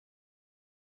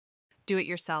Do it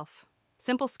yourself.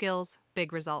 Simple skills,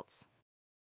 big results.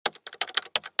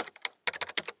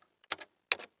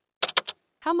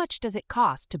 How much does it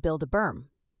cost to build a berm?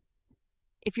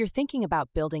 If you're thinking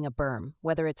about building a berm,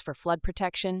 whether it's for flood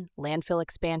protection, landfill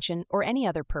expansion, or any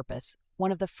other purpose,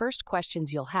 one of the first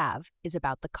questions you'll have is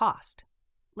about the cost.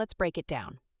 Let's break it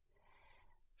down.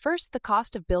 First, the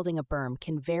cost of building a berm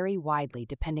can vary widely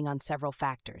depending on several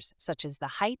factors, such as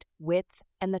the height, width,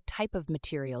 and the type of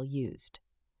material used.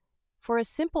 For a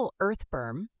simple earth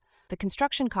berm, the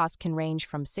construction cost can range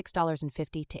from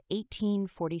 $6.50 to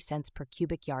 $18.40 per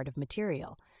cubic yard of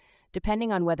material,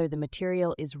 depending on whether the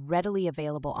material is readily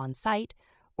available on site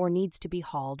or needs to be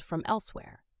hauled from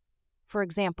elsewhere. For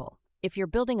example, if you're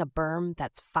building a berm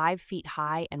that's 5 feet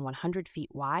high and 100 feet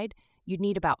wide, you'd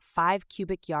need about 5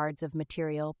 cubic yards of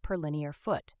material per linear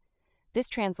foot. This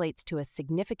translates to a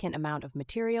significant amount of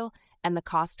material, and the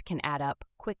cost can add up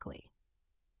quickly.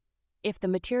 If the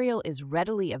material is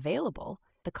readily available,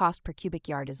 the cost per cubic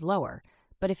yard is lower,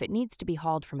 but if it needs to be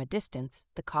hauled from a distance,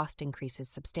 the cost increases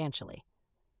substantially.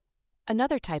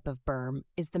 Another type of berm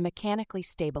is the mechanically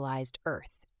stabilized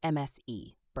earth,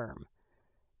 MSE, berm.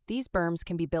 These berms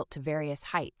can be built to various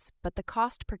heights, but the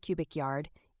cost per cubic yard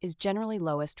is generally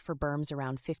lowest for berms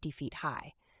around 50 feet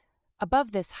high.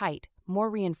 Above this height, more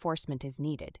reinforcement is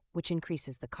needed, which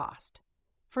increases the cost.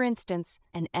 For instance,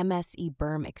 an MSE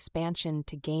berm expansion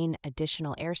to gain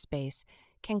additional airspace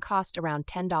can cost around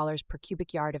 $10 per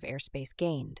cubic yard of airspace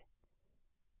gained.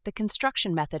 The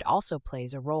construction method also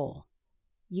plays a role.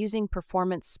 Using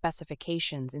performance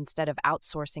specifications instead of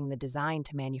outsourcing the design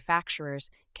to manufacturers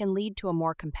can lead to a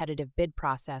more competitive bid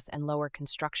process and lower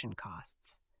construction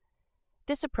costs.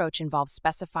 This approach involves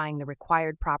specifying the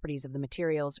required properties of the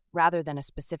materials rather than a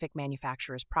specific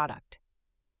manufacturer's product.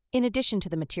 In addition to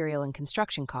the material and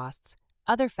construction costs,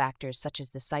 other factors such as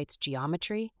the site's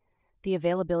geometry, the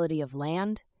availability of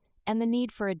land, and the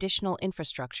need for additional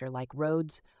infrastructure like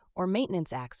roads or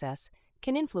maintenance access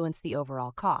can influence the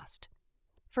overall cost.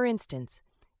 For instance,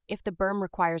 if the berm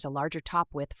requires a larger top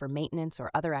width for maintenance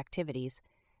or other activities,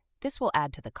 this will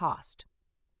add to the cost.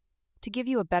 To give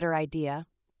you a better idea,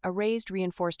 a raised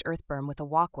reinforced earth berm with a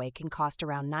walkway can cost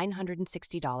around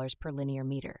 $960 per linear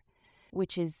meter,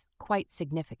 which is quite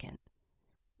significant.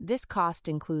 This cost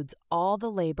includes all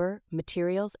the labor,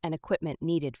 materials, and equipment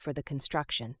needed for the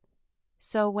construction.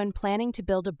 So when planning to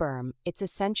build a berm, it's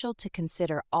essential to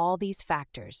consider all these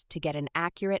factors to get an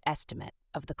accurate estimate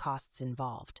of the costs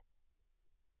involved.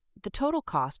 The total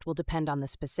cost will depend on the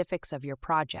specifics of your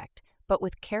project, but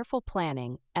with careful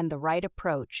planning and the right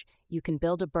approach, you can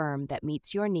build a berm that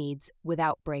meets your needs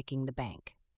without breaking the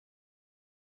bank.